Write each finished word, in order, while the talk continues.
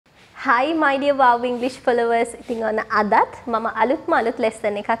Hi my dear Wow English followers. ඉතින් ඔන්න අදත් මම අලුත්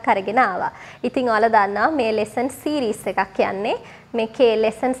lesson එකක් අරගෙන ආවා. ඉතින් ඔයාලා දන්නවා මේ lesson series එකක් යන්නේ. මේකේ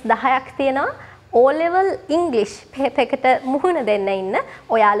lessons 10ක් තියෙනවා. O level English paper එකට මුහුණ දෙන්න ඉන්න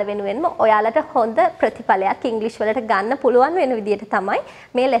ඔයාලා වෙනුවෙන්ම ඔයාලට හොඳ ප්‍රතිඵලයක් English වලට ගන්න පුළුවන් වෙන විදිහට තමයි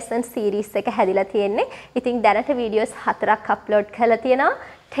මේ lesson series එක හැදිලා තියෙන්නේ. ඉතින් දැනට videos 4ක් upload කරලා තියෙනවා.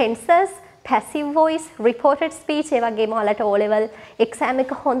 Tenses, passive voice, reported speech ඒ වගේම ඔයාලට O level exam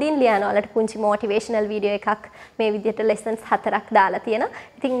එක හොඳින් ලියන්න ඔයාලට පුංචි motivational video එකක් මේ විදිහට lessons 4ක් දාලා තියෙනවා.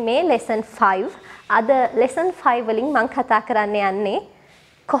 ඉතින් මේ lesson 5 අද lesson 5 වලින් මම කතා කරන්න යන්නේ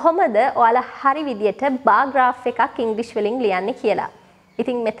කොහොමද ඔයාලා හරි විදිහට bar graph එකක් English වලින් ලියන්නේ කියලා.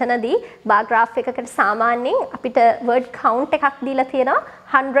 ඉතින් මෙතනදී bar graph එකකට සාමාන්‍යයෙන් අපිට word count එකක් දීලා තියෙනවා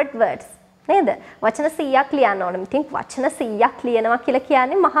 100 words නේද? වචන 100ක් ලියන්න ඕන. ඉතින් වචන 100ක් ලියනවා කියලා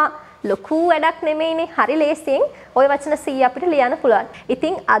කියන්නේ මහා ලොකු වැඩක් නෙමෙයිනේ. හරි ලේසියෙන් ওই වචන 100 අපිට ලියන්න පුළුවන්.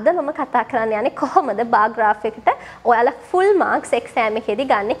 ඉතින් අද මම කතා කරන්න යන්නේ කොහොමද bar graph එකට ඔයාලා full marks exam එකේදී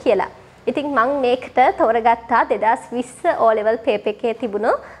ගන්න කියලා. ඉතින් මම මේකට තෝරගත්තා 2020 O level paper එකේ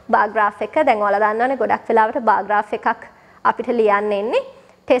තිබුණු bar graph එක. දැන් ඔයාලා දන්නවනේ ගොඩක් වෙලාවට bar graph එකක් අපිට ලියන්න එන්නේ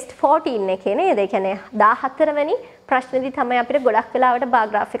test 14 එකේ නේද? ඒ කියන්නේ 14 වෙනි ප්‍රශ්නේදී තමයි අපිට ගොඩක් වෙලාවට bar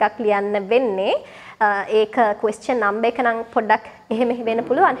graph එකක් ලියන්න වෙන්නේ. ඒක question number එක නම් පොඩ්ඩක් එහෙම වෙන්න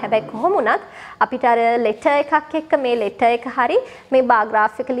පුළුවන්. හැබැයි කොහොම වුණත් අපිට අර letter එකක් එක්ක මේ letter එක හරි මේ bar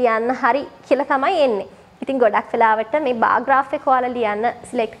graph එක ලියන්න හරි කියලා තමයි එන්නේ. ඉතින් ගොඩක් වෙලාවට මේ bar graph එක ඔයාලා ලියන්න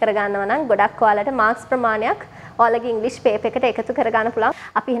select කරගන්නවා නම් ගොඩක් ඔයාලට marks ප්‍රමාණයක් ඔයාලගේ English paper එකට එකතු කරගන්න පුළුවන්.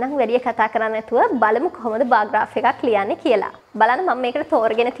 අපි එහෙනම් වැඩි කතා කරන්නේ නැතුව බලමු කොහොමද bar graph එකක් ලියන්නේ කියලා. බලන්න මම මේකට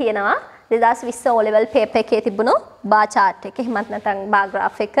තෝරගෙන තියෙනවා 2020 O level paper එකේ තිබුණු bar chart එක. එහෙමත් නැත්නම් bar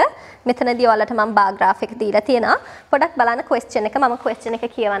graph එක. මෙතනදී ඔයාලට මම bar graph එක දීලා තියෙනවා. පොඩක් බලන්න question එක. මම question එක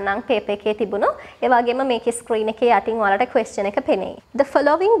කියවන්නම් paper එකේ තිබුණු. ඒ වගේම මේකේ screen එකේ යටින් ඔයාලට question එක පෙනෙයි. The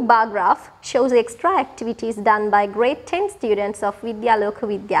following bar graph shows extra activities done by grade 10 students of Vidyaloka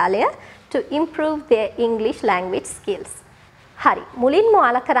Vidyalaya to improve their English language skills. හරි. මුලින්ම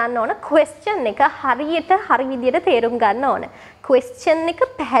ඔයාලා කරන්න ඕන question එක හරියට හරි විදියට තේරුම් ගන්න ඕන. question එක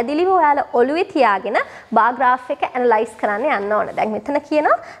පැහැදිලිව ඔයාලා ඔළුවේ තියාගෙන bar graph එක analyze කරන්න යන්න ඕන. දැන් මෙතන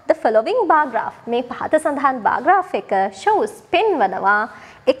කියනවා the following bar graph. මේ පහත සඳහන් bar graph එක shows පෙන්වනවා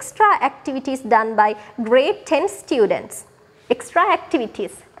extra activities done by grade 10 students. extra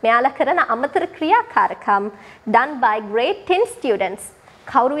activities. මෙයාලා කරන අමතර ක්‍රියාකාරකම් done by grade 10 students.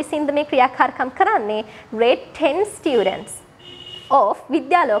 කවුරු විසින්ද මේ ක්‍රියාකාරකම් කරන්නේ? grade 10 students of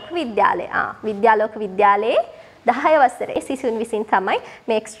Vidyaloka Vidyalaya. Vidyaloka Vidyalaya 10 වසරේ සිසුන් විසින් තමයි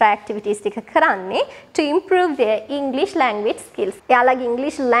මේ extra activities ටික කරන්නේ to improve their English language skills. එයාලගේ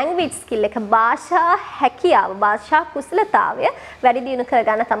English language skill එක භාෂා හැකියාව, භාෂා කුසලතාවය වැඩි දියුණු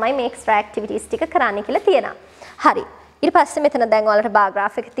කරගන්න තමයි මේ extra activities ටික කරන්නේ කියලා තියෙනවා. හරි. ඊට පස්සේ මෙතන දැන් ඔයාලට bar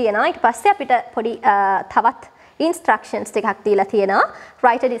graph එක තියෙනවා. ඊට පස්සේ අපිට පොඩි තවත් instructions ටිකක් දීලා තියෙනවා.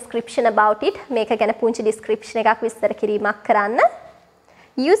 Write a description about it. මේක ගැන පුංචි description එකක් විස්තර කිරීමක් කරන්න.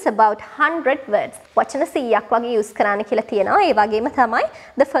 Use about 100 words. වචන 100ක් වගේ use කරන්න කියලා තියෙනවා. ඒ වගේම තමයි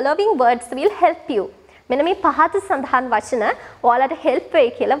the following words will help you. මෙන්න මේ පහත සඳහන් වචන ඔයාලට help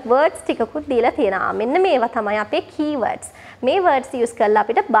වෙයි කියලා words ටිකකුත් දීලා තියෙනවා. මෙන්න මේවා තමයි අපේ keywords. මේ words use කරලා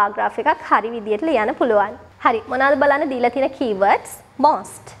අපිට bar graph එකක් හරි විදියට ලියන්න පුළුවන්. හරි. මොනවද බලන්න දීලා තියෙන keywords?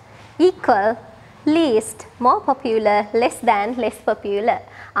 most, equal, least, more popular, less than, less popular.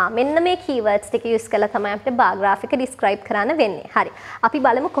 මෙන්න මේ keywords ටික use කරලා තමයි අපිට bar graph එක describe කරන්න වෙන්නේ. හරි. අපි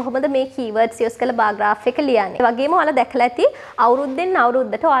බලමු කොහොමද මේ keywords use කරලා bar graph එක ලියන්නේ. ඒ වගේම ඔයාලා දැකලා ඇති අවුරුද්දෙන්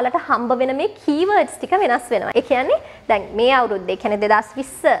අවුරුද්දට ඔයාලට හම්බ වෙන මේ keywords ටික වෙනස් වෙනවා. ඒ කියන්නේ දැන් මේ අවුරුද්දේ කියන්නේ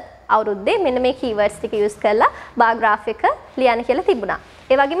 2020 අවුරුද්දේ මෙන්න මේ keywords ටික use කරලා bar graph එක ලියන්න කියලා තිබුණා.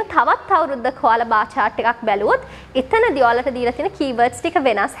 ඒ වගේම තවත් අවුරුද්දක ඔයාලා bar chart එකක් බැලුවොත් එතනදී ඔයාලට දීලා තියෙන keywords ටික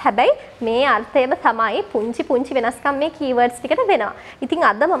වෙනස්. හැබැයි මේ අර්ථයම තමයි පුංචි වෙනස්කම් මේ keywords ටිකට වෙනවා. ඉතින්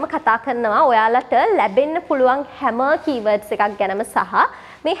අද මම කතා කරනවා ඔයාලට ලැබෙන්න පුළුවන් හැම keywords එකක් ගැනම සහ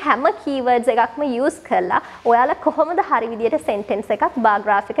මේ හැම keywords එකක්ම use කරලා ඔයාලා කොහොමද හරි විදියට sentence එකක් bar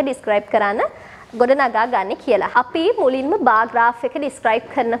graph එක describe කරන්න ගොඩනගා ගන්න කියලා. අපි මුලින්ම bar graph එක describe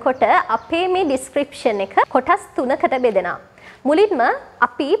කරනකොට අපේ මේ description එක කොටස් 3කට බෙදෙනවා. මුලින්ම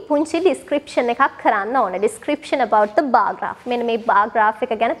අපි පුංචි description එකක් කරන්න ඕන. description about the bar graph. මෙන්න මේ bar graph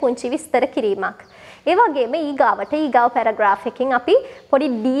එක ගැන පුංචි විස්තර කිරීමක්. ඒ වගේම ඊගාව paragraph එකකින් අපි පොඩි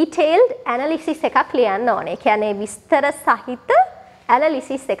detailed analysis එකක් ලියන්න ඕනේ. ඒ කියන්නේ විස්තර සහිත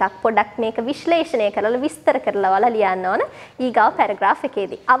ඇනලිසිස් එකක් පොඩ්ඩක් මේක විශ්ලේෂණය කරලා විස්තර කරලා ඔයාලා ලියන්න ඕන ඊගාව පැරග්‍රාෆ්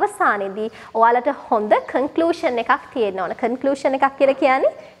එකේදී. අවසානයේදී ඔයාලට හොඳ කන්ක්ලූෂන් එකක් තියෙන්න ඕන. කන්ක්ලූෂන් එකක් කියලා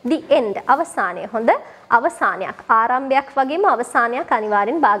කියන්නේ the end අවසානය. හොඳ අවසානයක් ආරම්භයක් වගේම අවසානයක්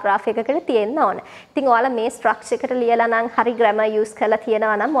අනිවාර්යෙන් බාග්‍රාෆ් එකකට තියෙන්න ඕන. ඉතින් ඔයාලා මේ ස්ට්‍රක්චර් එකට ලියලා නම් හරි ග්‍රැමර් යූස් කරලා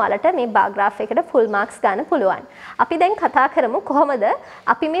තියෙනවා නම් ඔයාලට මේ බාග්‍රාෆ් එකට ෆුල් මාක්ස් ගන්න පුළුවන්. අපි දැන් කතා කරමු කොහොමද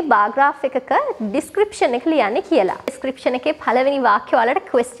අපි මේ බාග්‍රාෆ් එකක ඩිස්ක්‍රිප්ෂන් එක ලියන්නේ කියලා. ඩිස්ක්‍රිප්ෂන් එකේ පළවෙනි වාක්‍යය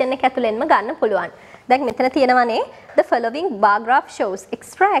ඔයාලට ක්වෙස්චන් එක ඇතුළෙන්ම ගන්න පුළුවන්. දැන් මෙතන තියෙනවානේ the following bar graph shows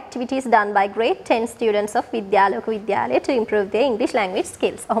extra activities done by grade 10 students of Vidyaloka Vidyalaya to improve their English language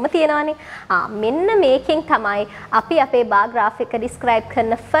skills. ඔහොම තියෙනවානේ. මෙන්න මේකෙන් තමයි අපි අපේ bar graph එක describe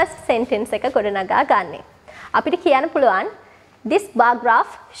කරන first sentence එක ගොඩනගා ගන්නෙ. අපිට කියන්න පුළුවන් this bar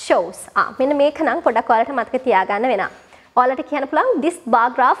graph shows. මෙන්න මේක නම් පොඩක් ඔයාලට මතක තියාගන්න වෙනවා. ඔයාලට කියන්න පුළුවන් this bar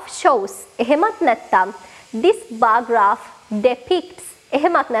graph shows. එහෙමත් නැත්නම් this bar graph depicts.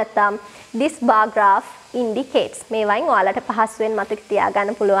 එහෙමත් නැත්නම් this bar graph indicates. මේ වයින් ඔයාලට පහසුවෙන් මතක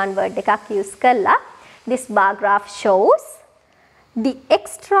තියාගන්න පුළුවන් වර්ඩ් එකක් යූස් කරලා this bar graph shows the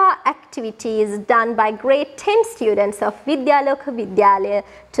extra activities done by grade 10 students of Vidyaloka Vidyalaya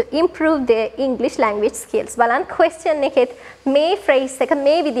to improve their English language skills. බලන්න question එකෙත් මේ phrase එක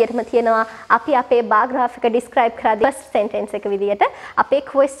මේ විදිහටම තියෙනවා. අපි අපේ bar graph එක describe කරද්දී first sentence එක විදිහට අපේ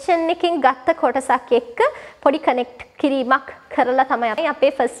question එකෙන් ගත්ත කොටසක් එක්ක පොඩි connect කිරීමක් කරලා තමයි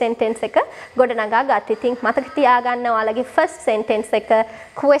අපේ first sentence එක ගොඩනගා ගත්තේ. ඉතින් මතක තියාගන්න ඔයාලගේ first sentence එක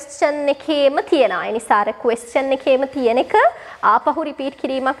question එකේම තියෙනවා. ඒ නිසා අර question එකේම තියෙන එක ආපහු repeat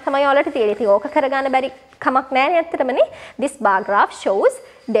කිරීමක් තමයි ඔයාලට තියෙන්නේ. ඉතින් ඕක කරගන්න බැරි කමක් නැහැ නේ ඇත්තටමනේ. This bar graph shows,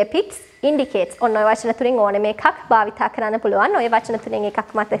 depicts, indicates. ඔන්න ඔය වචන තුනෙන් ඕනෙම එකක් භාවිතා කරන්න පුළුවන්. ඔය වචන තුනෙන්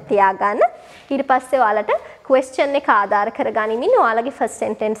එකක් මතක තියාගන්න. ඊට පස්සේ ඔයාලට question එක ආධාර කරගනිමින් ඔයාලගේ first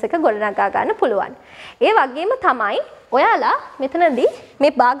sentence එක ගොඩනගා ගන්න පුළුවන්. ඒ වගේම තමයි ඔයාලා මෙතනදී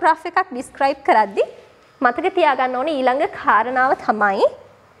මේ bar graph එකක් describe කරද්දී මතක තියාගන්න ඕනේ ඊළඟ කාරණාව තමයි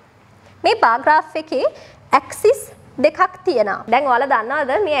මේ bar graph එකේ axis දෙකක් තියෙනවා. දැන් ඔයාලා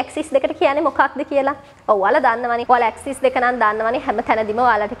දන්නවද මේ ඇක්සිස් දෙකට කියන්නේ මොකක්ද කියලා? ඔව් ඔයාලා දන්නවනේ. ඔයාලා ඇක්සිස් දෙක නම් දන්නවනේ හැම තැනදීම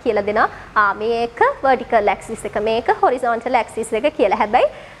ඔයාලට කියලා දෙනවා. මේක vertical axis එක, මේක horizontal axis එක කියලා. හැබැයි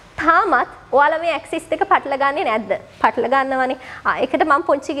තාමත් ඔයාලා මේ ඇක්සිස් දෙක පටල ගන්නේ නැද්ද? පටල ගන්නවනේ. ඒකට මම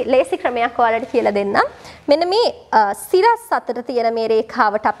පොන්චි ලේසි ක්‍රමයක් ඔයාලට කියලා දෙන්නම්. මෙන්න මේ සිරස් අතර තියෙන මේ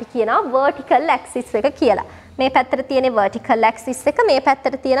රේඛාවට අපි කියනවා vertical axis එක කියලා. මේ පැත්තට තියෙන vertical axis එක, මේ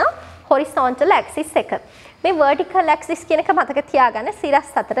පැත්තට තියෙනවා horizontal axis එක. මේ vertical axis කියන එක මතක තියාගන්න.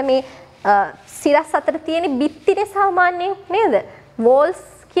 සිරස් අතර මේ සිරස් අතර තියෙන බිත්තිනේ සාමාන්‍යයෙන් නේද? walls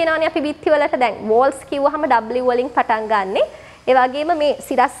කියනවනේ අපි බිත්ති වලට. දැන් walls කිව්වහම W වලින් පටන් ගන්නෙ. ඒ වගේම මේ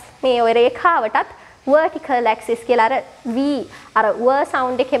සිරස් මේ ඔය රේඛාවටත් vertical axis කියලා අර V අර W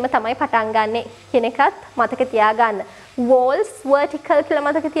sound එකෙම තමයි පටන් ගන්නෙ කියන එකත් මතක තියාගන්න. walls vertical කියලා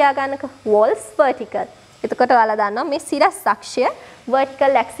මතක තියාගන්නකො. walls vertical. එතකොට ඔයාලා දන්නවා මේ සිරස් අක්ෂය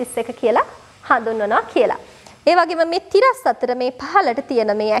vertical axis එක කියලා හඳුන්වනවා කියලා. ඒ වගේම මේ තිරස් අතර මේ පහළට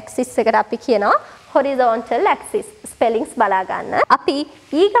තියෙන මේ axis එකට අපි කියනවා horizontal axis. spellings බලා ගන්න. අපි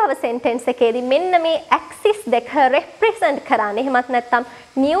ඊගාව sentence එකේදී මෙන්න මේ axis දෙක represent කරන්නේ එහෙමත් නැත්නම්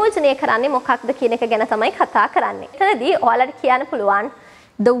නියෝජනය කරන්නේ මොකක්ද කියන එක ගැන තමයි කතා කරන්නේ. එතනදී ඔයාලට කියන්න පුළුවන්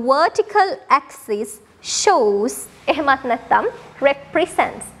the vertical axis shows එහෙමත් නැත්නම්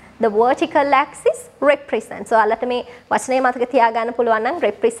represents. The vertical axis represents. ඔයාලට මේ වචනේ මතක තියාගන්න පුළුවන් නම්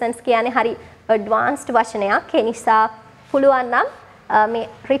represents කියන්නේ හරි advanced වචනයක්. ඒ නිසා පුළුවන් නම් මේ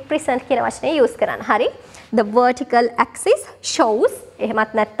represent කියන වචනේ use කරන්න. හරි. The vertical axis shows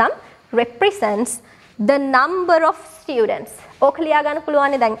එහෙමත් නැත්නම් represents the number of students. ඕක ලියා ගන්න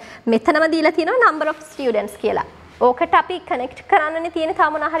පුළුවන්. දැන් මෙතනම දීලා තියෙනවා number of students කියලා. ඕකට අපි connect කරන්නනේ තියෙන තා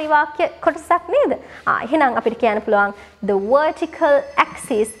මොන හරි වාක්‍ය කොටසක් නේද? එහෙනම් අපිට කියන්න පුළුවන් the vertical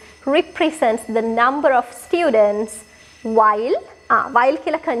axis represents the number of students while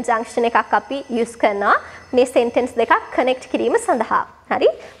කියලා conjunction එකක් අපි use කරනවා මේ sentence දෙකක් connect කිරීම සඳහා. හරි?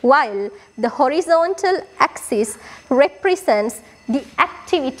 While the horizontal axis represents the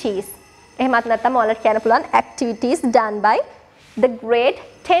activities. එහෙමත් නැත්නම් ඔයාලට කියන්න පුළුවන් activities done by the grade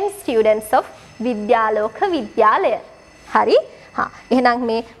 10 students of Vidyaloka විද්‍යාලය. හරි? එහෙනම්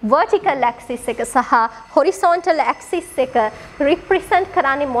මේ vertical axis එක සහ horizontal axis එක represent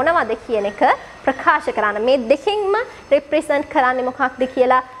කරන්නේ මොනවද කියන එක ප්‍රකාශ කරන්න. මේ දෙකෙන්ම represent කරන්නේ මොකක්ද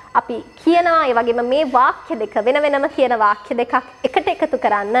කියලා අපි කියනවා. ඒ වගේම මේ වාක්‍ය දෙක වෙන වෙනම කියන වාක්‍ය දෙකක් එකට එකතු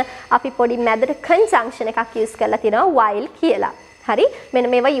කරන්න අපි පොඩි මැදට conjunction එකක් use කරලා තිනවා while කියලා. හරි?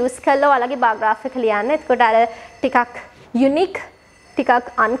 මෙන්න මේවා use කරලා ඔයාලගේ bar graph එක ලියන්න. එතකොට අර ටිකක් unique ටිකක්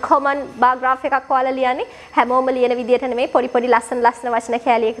uncommon bar graph එකක් ඔයාලා ලියන්නේ හැමෝම ලියන විදියට නෙමෙයි පොඩි පොඩි ලස්සන වචන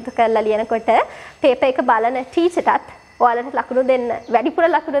කෑලි එකතු කරලා ලියනකොට paper එක බලන teacherටත් ඔයාලට ලකුණු දෙන්න වැඩිපුර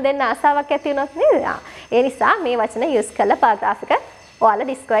ලකුණු දෙන්න ආසාවක් ඇති වුණොත් නේද? ඒ නිසා මේ වචන යූස් කරලා paragraph එක ඔයාලා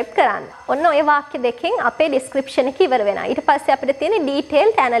describe කරන්න. ඔන්න ඔය වාක්‍ය දෙකෙන් අපේ description එක ඉවර වෙනවා. ඊට පස්සේ අපිට තියෙන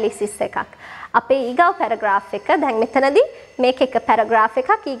detailed analysis එකක්. අපේ ඊගාව paragraph එක දැන් මෙතනදී මේක එක paragraph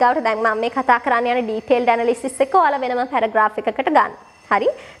එකක්. ඊගාවට දැන් මම මේ කතා කරන්න යන detailed analysis එක ඔයාලා වෙනම paragraph එකකට ගන්න. හරි?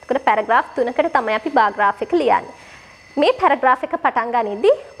 එතකොට paragraph 3කට තමයි අපි bar graph එක ලියන්නේ. මේ paragraph එක පටන්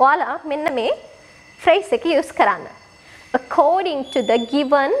ගනිද්දී ඔයාලා මෙන්න මේ phrase එක use කරන්න. According to the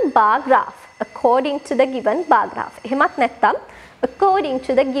given bar graph. According to the given bar graph. එහෙමත් නැත්නම් according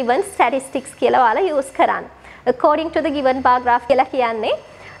to the given statistics කියලා ඔයාලා use කරන්න. According to the given bar graph කියලා කියන්නේ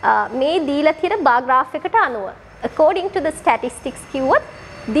මේ දීලා තියෙන bar graph එකට අනුව. According to the statistics කිව්වොත්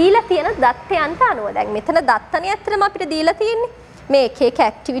දීලා තියෙන දත්තයන්ට අනුව. දැන් මෙතන දත්තනේ ඇත්තටම අපිට දීලා තියෙන්නේ. මේ එක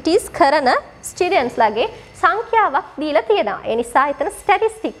activities කරන students ලගේ සංඛ්‍යාවක් දීලා තියෙනවා. ඒ නිසා එතන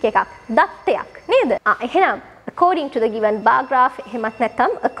statistic එකක්, දත්තයක් නේද? එහෙනම් according to the given bar graph එහෙමත්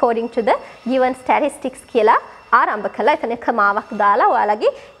නැත්නම් according to the given statistics කියලා ආරම්භ කළා. එතන කමාවක් දාලා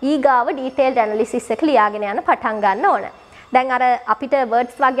ඔයාලගේ ඊගාව detailed analysis එක ලියාගෙන යන පටන් ගන්න ඕන. දැන් අර අපිට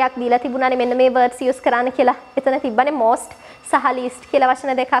words වර්ගයක් දීලා තිබුණානේ මෙන්න මේ words use කරන්න කියලා. එතන තිබ්බනේ most සහ least කියලා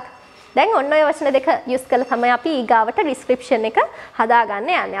වචන දෙකක්. දැන් ඔන්න ඔය වචන දෙක use කරලා තමයි අපි ඊගාවට description එක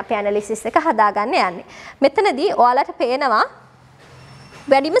හදාගන්න යන්නේ. අපි analysis එක හදාගන්න යන්නේ. මෙතනදී ඔයාලට පේනවා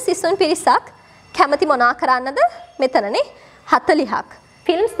වැඩිම සිසුන් පිරිසක් කැමති මොනා කරන්නද? මෙතනනේ 40ක්.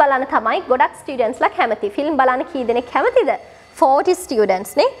 ෆිල්ම්ස් බලන්න තමයි ගොඩක් ස්ටුඩන්ට්ස්ලා කැමති. ෆිල්ම් බලන්න කී දෙනෙක් කැමතිද? 40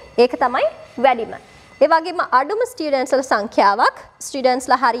 ස්ටුඩන්ට්ස් නේ. ඒක තමයි වැඩිම. ඒ වගේම අඩුම ස්ටුඩන්ට්ස්ලා සංඛ්‍යාවක්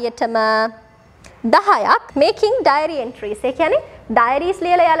ස්ටුඩන්ට්ස්ලා හරියටම 10ක් making diary entries. ඒ කියන්නේ diaries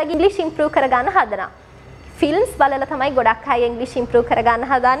ලියලා යාළුවගේ English improve කරගන්න හදනවා. ෆිල්ම්ස් බලලා තමයි ගොඩක් අය English improve කරගන්න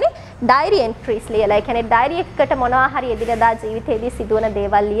හදන්නේ. diary entries ලියලා. ඒ කියන්නේ diary එකකට මොනවා හරි එදිනදා ජීවිතේදී සිදුවන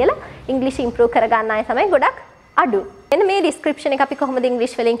දේවල් ලියලා English improve කරගන්න අය තමයි ගොඩක් අඩු. එන්න මේ description එක අපි කොහොමද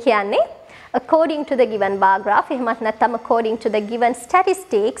English වලින් කියන්නේ? According to the given bar graph එහෙමත් නැත්නම් according to the given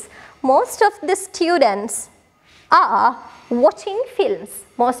statistics most of the students are watching films.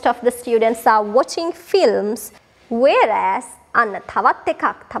 Most of the students are watching films whereas අන්න තවත් එකක්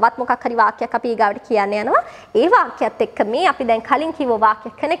තවත් මොකක් හරි වාක්‍යයක් අපි ඊගාවට කියන්න යනවා. ඒ වාක්‍යයත් එක්ක මේ අපි දැන් කලින් කිව්ව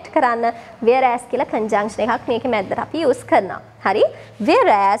වාක්‍ය කනෙක්ට් කරන්න whereas කියලා conjunction එකක් මේකේ මැද්දට අපි use කරනවා. හරි?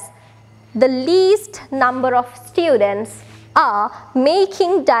 Whereas the least number of students are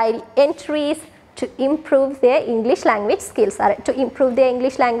making diary entries to improve their English language skills. To improve their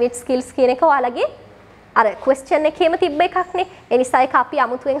English language skills කියන එක ඔයාලගේ අර question එකේම තිබ්බ එකක්නේ. ඒ නිසා ඒක අපි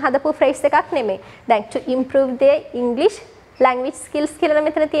අමුතුවෙන් හදපු phrase එකක් නෙමෙයි. දැන් to improve their English language skills කියලා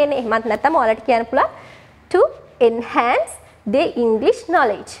මෙතන තියෙන්නේ. එහෙමත් නැත්නම් ඔයාලට කියන්න පුළුවන් to enhance their English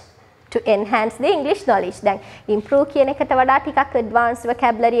knowledge. To enhance their English knowledge. දැන් improve කියන එකට වඩා ටිකක් advanced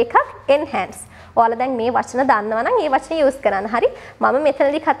vocabulary එකක් enhance. ඔයාලා දැන් මේ වචන දන්නවා නම් ඒ වචන use කරන්න. හරි? මම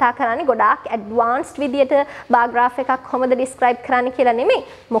මෙතනදී කතා කරන්නේ ගොඩාක් advanced විදියට bar graph එකක් කොහොමද describe කරන්න කියලා නෙමෙයි.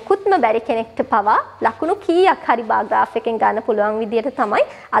 මොකුත්ම බැරි කෙනෙක්ට පවා ලකුණු කීයක් හරි bar graph එකෙන් ගන්න පුළුවන් විදියට තමයි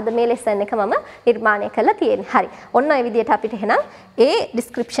අද මේ lesson එක මම නිර්මාණය කරලා තියෙන්නේ. හරි. ඔන්න ඔය විදියට අපිට එහෙනම් ඒ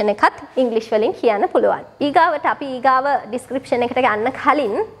description එකත් English වලින් කියන්න පුළුවන්. ඊගාවට අපි ඊගාව description එකට යන්න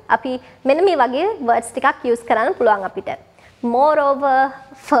කලින් අපි මෙන්න මේ වගේ words ටිකක් use කරන්න පුළුවන් අපිට. Moreover,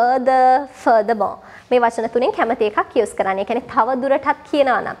 further, furthermore. මේ වචන තුනෙන් කැමති එකක් use කරන්න. ඒ කියන්නේ තව දුරටත්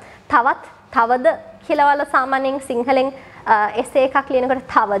කියනවා නම් තවත් තවද කියලා වල සාමාන්‍යයෙන් සිංහලෙන් essay එකක් ලියනකොට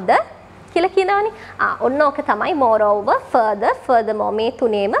තවද කියලා කියනවනේ. ඔන්න ඕක තමයි moreover, further, furthermore මේ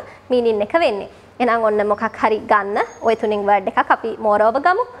තුනේම meaning එක වෙන්නේ. එහෙනම් ඔන්න මොකක් හරි ගන්න ওই තුنين word එකක් අපි moreover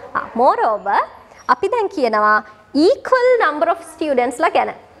ගමු. moreover අපි දැන් කියනවා equal number of students ලා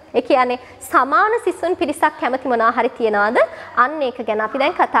ගැන. ඒ කියන්නේ සමාන සිසුන් පිරිසක් කැමති මොනවා හරි තියනවාද අන්න ඒක ගැන අපි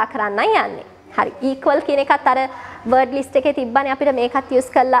දැන් කතා කරන්නයි යන්නේ. හරි equal කියන එකත් අර word list එකේ තිබ්බනේ අපිට මේකත් use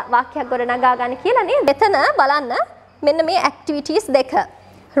කරලා වාක්‍යයක් ගොඩනගා ගන්න කියලා නේද? මෙතන බලන්න මෙන්න මේ activities දෙක.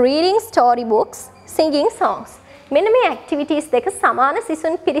 reading story books, singing songs. මෙන්න මේ activities දෙක සමාන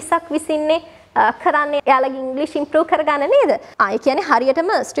සිසුන් පිරිසක් විසින්නේ කරන්නේ එයාලගේ English improve කරගන්න නේද? ඒ කියන්නේ හරියටම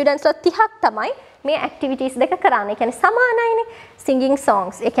students ලා 30ක් තමයි මේ activities දෙක කරන්නේ. ඒ කියන්නේ සමානයිනේ. singing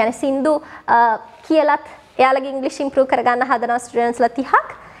songs. ඒ කියන්නේ සින්දු කියලත් එයාලගේ English improve කරගන්න හදන students ලා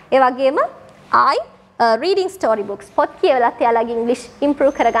 30ක්. ඒ වගේම reading story books. පොත් කියවලත් එයාලගේ English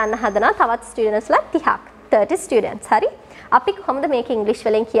improve කරගන්න හදන තවත් students ලා 30ක්. 30 students. හරි. අපි කොහොමද මේක English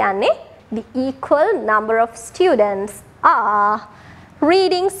වලින් කියන්නේ? The equal number of students are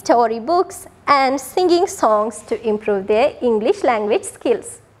reading storybooks and singing songs to improve their English language skills.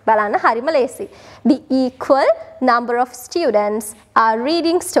 බලන්න හරිම ලේසි. The equal number of students are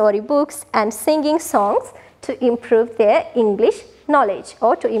reading storybooks and singing songs to improve their English knowledge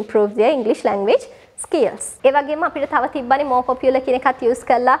or to improve their English language skills. ඒ වගේම අපිට තව තිබ්බනේ more popular කියන එකත් use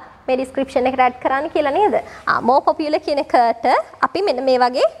කරලා මේ description එකට add කරන්න කියලා නේද? more popular කියන එකට අපි මෙන්න මේ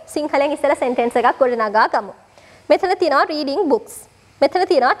වගේ සිංහලෙන් ඉස්සෙල්ලා sentence එකක් ගොඩනගා ගමු. මෙතන තියෙනවා reading books. මෙතන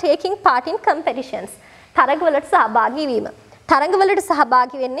තියෙනවා taking part in competitions. තරගවලට සහභාගී වීම. තරගවලට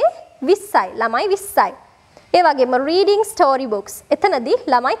සහභාගී වෙන්නේ 20යි. ළමයි 20යි. ඒ වගේම reading story books. එතනදී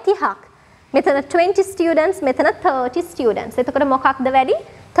ළමයි 30ක්. මෙතන 20 students, මෙතන 30 students. එතකොට මොකක්ද වැඩි?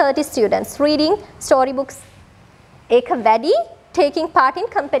 30 students reading story books. ඒක වැඩි taking part in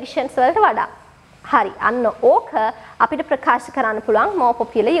competitions වලට වඩා. හරි. අන්න ඕක අපිට ප්‍රකාශ කරන්න පුළුවන් more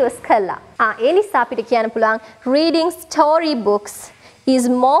popular use කළා. ඒ නිසා අපිට කියන්න පුළුවන් reading story books is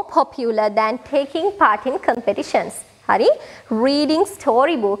more popular than taking part in competitions. Hari, reading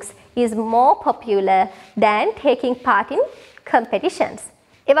storybooks is more popular than taking part in competitions.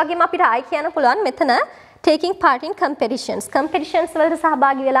 ඒ වගේම අපිට ආයි කියන්න පුළුවන් මෙතන taking part in competitions. Competitions වලට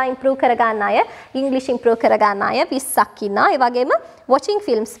සහභාගී වෙලා improve කරගන්න අය, English improve කරගන්න අය 20ක් ඉන්නවා. ඒ වගේම watching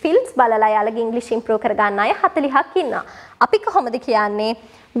films බලලා යාළගේ English improve කරගන්න අය 40ක් ඉන්නවා. අපි කොහොමද කියන්නේ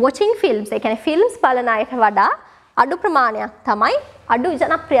watching films, ඒ කියන්නේ films බලන අයට වඩා අඩු ප්‍රමාණයක් තමයි, අඩු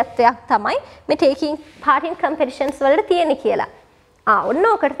ජනප්‍රියත්වයක් තමයි මේ taking part in competitions වලට තියෙන්නේ කියලා. ඔන්න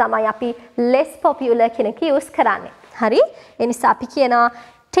ඔකට තමයි අපි less popular කියන එක use කරන්නේ. හරි? ඒ නිසා අපි කියනවා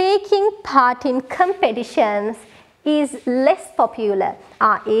taking part in competitions is less popular.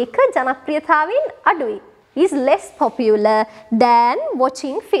 ඒක ජනප්‍රියතාවෙන් අඩුයි. Is less popular than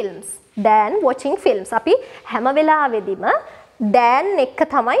watching films. අපි හැම වෙලාවෙදිම Dan එක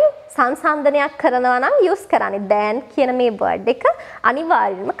තමයි සංසන්දනයක් කරනවා නම් use කරන්නේ. Dan කියන මේ word එක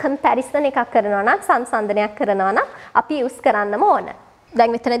අනිවාර්යයෙන්ම comparison එකක් කරනවා නම්, සංසන්දනයක් කරනවා නම් අපි use කරන්නම ඕන.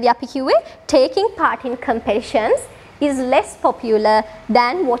 දැන් මෙතනදී අපි කිව්වේ taking part in competitions is less popular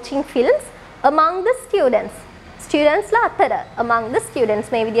than watching films among the students. Students ලා අතර, among the students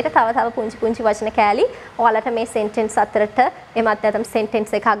මේ විදිහට තව පුංචි වචන කෑලි ඔයාලට මේ sentence අතරට එමත් නැත්නම්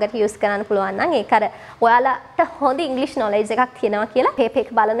sentence එකක් අගට use කරන්න පුළුවන් නම් ඒක අර ඔයාලට හොඳ English knowledge එකක් තියෙනවා කියලා paper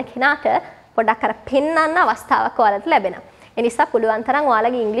එක බලන කෙනාට පොඩ්ඩක් අර පෙන්වන්න අවස්ථාවක් ඔයාලට ලැබෙනවා. ඒ නිසා පුළුවන් තරම්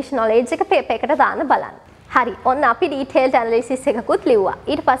ඔයාලගේ English knowledge එක paper එකට දාන්න බලන්න. හරි. ඔන්න අපි detailed analysis එකකුත් ලිව්වා.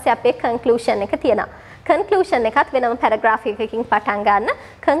 ඊට පස්සේ අපේ conclusion එක තියෙනවා. conclusion එකත් වෙනම paragraph එකකින් පටන් ගන්න.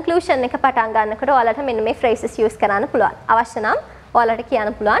 conclusion එක පටන් ගන්නකොට ඔයාලට මෙන්න මේ phrases use කරන්න පුළුවන්. අවශ්‍ය නම් ඔයාලට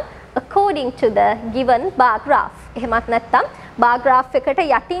කියන්න පුළුවන් according to the given bar graph. එහෙමත් නැත්නම් bar graph එකට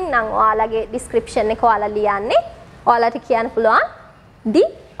යටින් නම් ඔයාලගේ description එක ඔයාලා ලියන්නේ. ඔයාලට කියන්න පුළුවන් the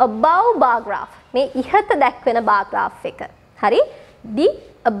above bar graph. මේ ඉහත දැක්වෙන bar graph එක. හරි? the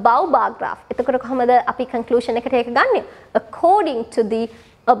above bar graph. එතකොට කොහොමද අපි conclusion එකට ඒක ගන්නෙ? according to the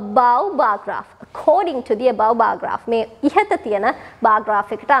above bar graph. According to the above bar graph. මේ ඉහත තියෙන bar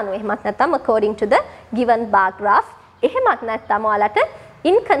graph එකට අනුව. එහෙමත් නැත්නම් according to the given bar graph. එහෙමත් නැත්නම් ඔයාලට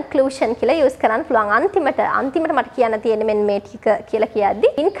in conclusion කියලා use කරන්න පුළුවන්. අන්තිමට මට කියන්න තියෙන්නේ මෙන්න මේ ටික කියලා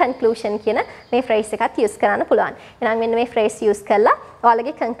කියද්දි in conclusion කියන මේ phrase එකත් use කරන්න පුළුවන්. එහෙනම් මෙන්න මේ phrase use කරලා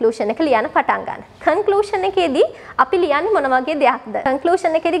ඔයාලගේ conclusion එක ලියන්න පටන් ගන්න. conclusion එකේදී අපි ලියන්නේ මොන වගේ දෙයක්ද?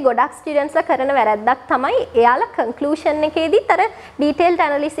 conclusion එකේදී ගොඩක් students ලා කරන වැරද්දක් තමයි එයාලා conclusion එකේදී තර detailed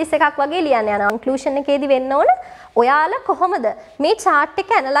analysis එකක් වගේ ලියන්න යනවා. conclusion එකේදී වෙන්න ඕන ඔයාලා කොහොමද මේ chart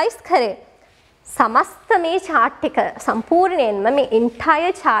එක analyze කරේ? සමස්ත මේ chart එක සම්පූර්ණයෙන්ම මේ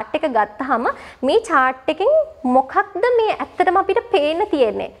entire chart එක ගත්තාම මේ chart එකෙන් මොකක්ද මේ ඇත්තටම අපිට පේන්න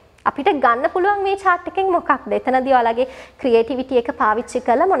තියෙන්නේ? අපිට ගන්න පුළුවන් මේ chart එකෙන් මොකක්ද? එතනදී ඔයාලගේ creativity එක පාවිච්චි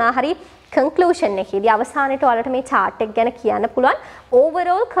කරලා මොනවා හරි conclusion එකේදී අවසානයේට ඔයාලට මේ chart එක ගැන කියන්න පුළුවන්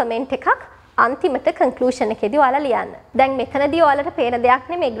overall comment එකක් අන්තිමට conclusion එකේදී ඔයාලා ලියන්න. දැන් මෙතනදී ඔයාලට පේන දෙයක්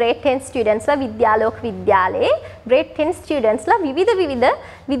නෙමෙයි grade 10 students ලා විද්‍යාලෝක විද්‍යාලයේ grade 10 students ලා විවිධ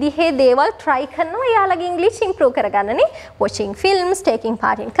විදිහේ දේවල් try කරනවා එයාලගේ English improve කරගන්නනේ. watching films, taking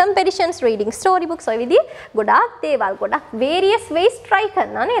part in competitions, reading storybooks ඔය විදිහ ගොඩාක් දේවල් ගොඩාක් various ways try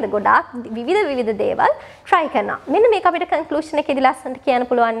කරනවා නේද? ගොඩාක් විවිධ දේවල් try කරනවා. මෙන්න මේක අපිට conclusion එකේදී ලස්සනට කියන්න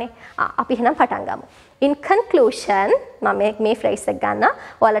පුළුවන් නේ. අපි එහෙනම් පටන් ගමු. In conclusion, මම මේ phrase එක ගන්න.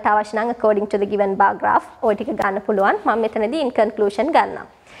 ඔයාලට අවශ්‍ය නම් according to the given bar graph ඔය ටික ගන්න පුළුවන්. මම මෙතනදී in conclusion ගන්නම්.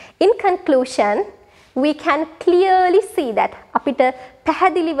 In conclusion, we can clearly see that අපිට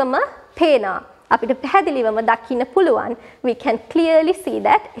පැහැදිලිවම පේනවා. අපිට පැහැදිලිවම දකින්න පුළුවන්. We can clearly see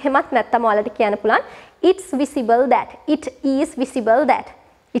that. එහෙමත් නැත්නම් ඔයාලට කියන්න පුළුවන් it's visible that. It is visible that.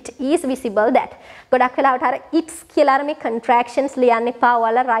 It is visible that. ගොඩක් වෙලාවට අර it's කියලා අර මේ contractions ලියන්න එපා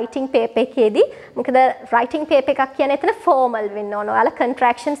ඔයාලා writing paper එකේදී. මොකද writing paper එකක් කියන්නේ එතන formal වෙන්න ඕන. ඔයාලා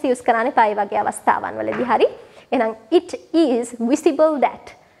contractions use කරන්න එපා ඒ වගේ අවස්ථාවන් වලදී. හරි? එහෙනම් it is visible that.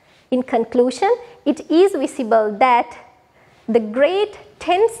 In conclusion, it is visible that the grade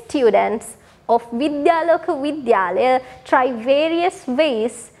 10 students of Vidyaloka Vidyalaya try various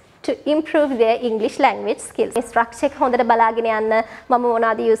ways to improve their English language skills. මේ structure එක හොඳට බලාගෙන යන්න මම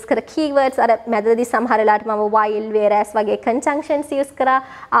මොනවද use කර keywords අර මැදදී සමහර වෙලාවට මම while whereas වගේ conjunctions use කරා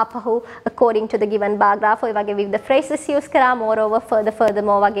ආපහු according to the given bar graph ඔය වගේ විවිධ phrases use කරා moreover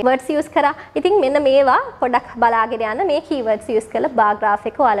furthermore වගේ words use කරා. ඉතින් මෙන්න මේවා පොඩ්ඩක් බලාගෙන යන්න මේ keywords use කරලා bar graph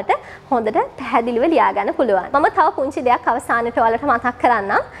එක ඔයාලට හොඳට පැහැදිලිව ලියා ගන්න පුළුවන්. මම තව පුංචි දෙයක් අවසානයේ ඔයාලට මතක්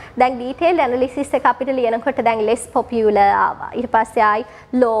කරන්නම්. දැන් detailed analysis එක අපිට ලියනකොට දැන් less popular ආවා. ඊට පස්සේ ආයි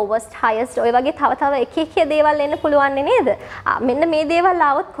lowest highest ඔය වගේ තව එක දේවල් එන්න පුළුවන් නේද? මෙන්න මේ දේවල්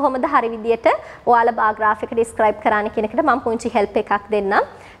ආවොත් කොහොමද හරි විදියට ඔයාලා බාර් graph එක describe කරන්න කියන එකට මම පුංචි help එකක් දෙන්නම්.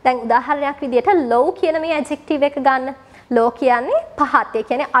 දැන් උදාහරණයක් විදියට low කියන මේ adjective එක ගන්න. low කියන්නේ පහත්. ඒ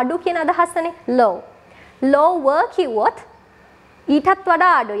කියන්නේ අඩු කියන අදහසනේ low. lower කිව්වොත් ඊටත්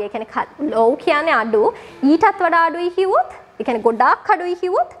වඩා අඩුයි. ඒ කියන්නේ low කියන්නේ අඩු. ඊටත් වඩා අඩුයි කිව්වොත් ඒ කියන්නේ ගොඩාක් අඩුයි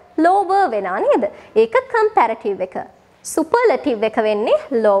කිව්වොත් lower වෙනවා නේද? ඒක comparative එක. superlative එක වෙන්නේ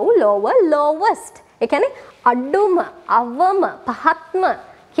low, lower, lowest. ඒ කියන්නේ අඩුම, අවම, පහත්ම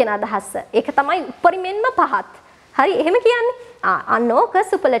කියන අදහස. ඒක තමයි උපරිමෙන්ම පහත්. හරි එහෙම කියන්නේ. අන්නෝක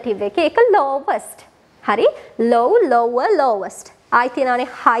superlative එක ඒක lowest. හරි low, lower, lowest. ආයි තියෙනවානේ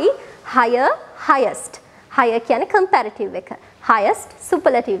high, higher, highest. higher කියන්නේ comparative එක. highest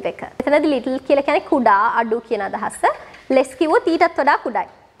superlative එක. එතනදී little කියලා කියන්නේ කුඩා, අඩු කියන අදහස. less කිව්වොත් ඊටත් වඩා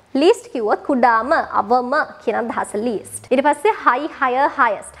කුඩායි. least කිව්වොත් කුඩාම අවම කියන අදහස least. ඊට පස්සේ high, higher,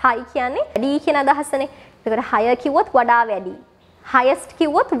 highest. high කියන්නේ වැඩි කියන අදහසනේ. ඒකට higher කිව්වොත් වඩා වැඩි. highest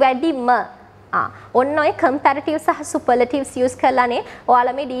කිව්වොත් වැඩිම. ඔන්න ඔය comparative සහ superlatives use කරලානේ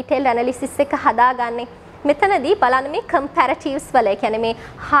ඔයාලා මේ detailed analysis එක හදාගන්නේ. මෙතනදී බලන්න මේ comparatives වල ඒ කියන්නේ මේ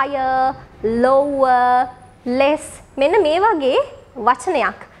higher, lower, less මෙන්න මේ වගේ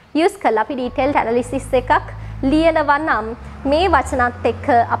වචනයක් use කරලා අපි detailed analysis එකක් ලියනවා නම් මේ වචනත් එක්ක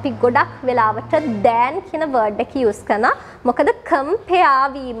අපි ගොඩක් වෙලාවට than කියන word එක use කරනවා. මොකද compare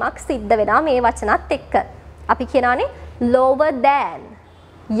වීමක් සිද්ධ වෙනවා මේ වචනත් එක්ක. අපි කියනවානේ lower than,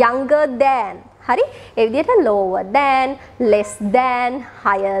 younger than. හරි? ඒ විදිහට lower than, less than,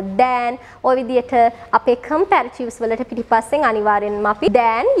 higher than ඔය විදිහට අපේ comparatives වලට පිටිපස්සෙන් අනිවාර්යෙන්ම අපි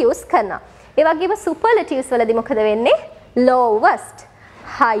than use කරනවා. ඒ වගේම superlatives වලදී මොකද වෙන්නේ? lowest,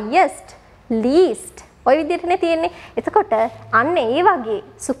 highest, least ඔය විදිහටනේ තියෙන්නේ. එතකොට අන්න ඒ වගේ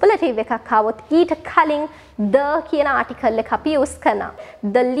superlative එකක් ආවොත් ඊට කලින් the කියන article එක අපි use කරනවා.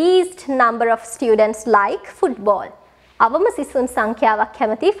 The least number of students like football. අවම සිසුන් සංඛ්‍යාවක්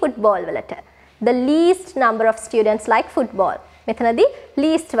කැමති football වලට. The least number of students like football. මෙතනදී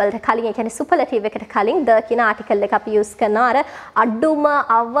least වලට කලින් ඒ කියන්නේ superlative එකට කලින් the කියන article එක අපි use කරනවා අර අඩුම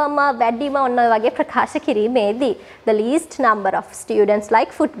අවම වැඩිම ඔන්න ඔය වගේ ප්‍රකාශ කිරීමේදී. The least number of students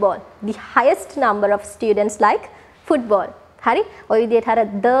like football. The highest number of students like football. හරි? ඔය විදිහට අර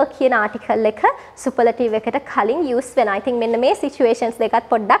the කියන article එක superlative එකට කලින් use වෙනවා. I think මෙන්න මේ situations දෙකත්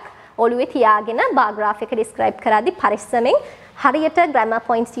පොඩ්ඩක් ඔළුවේ තියාගෙන bar graph එක describe කරද්දී පරිස්සමෙන් හරියට grammar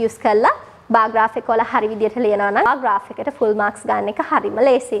points use කරලා bar graph එක වල හරි විදියට ලියනවා නම් bar graph එකට full marks ගන්න එක හරිම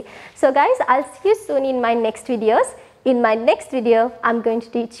ලේසි. So guys, I'll see you soon in my next videos. In my next video, I'm going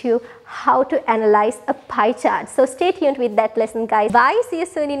to teach you how to analyze a pie chart. So stay tuned with that lesson, guys. Bye. See you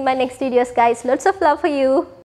soon in my next videos, guys. Lots of love for you.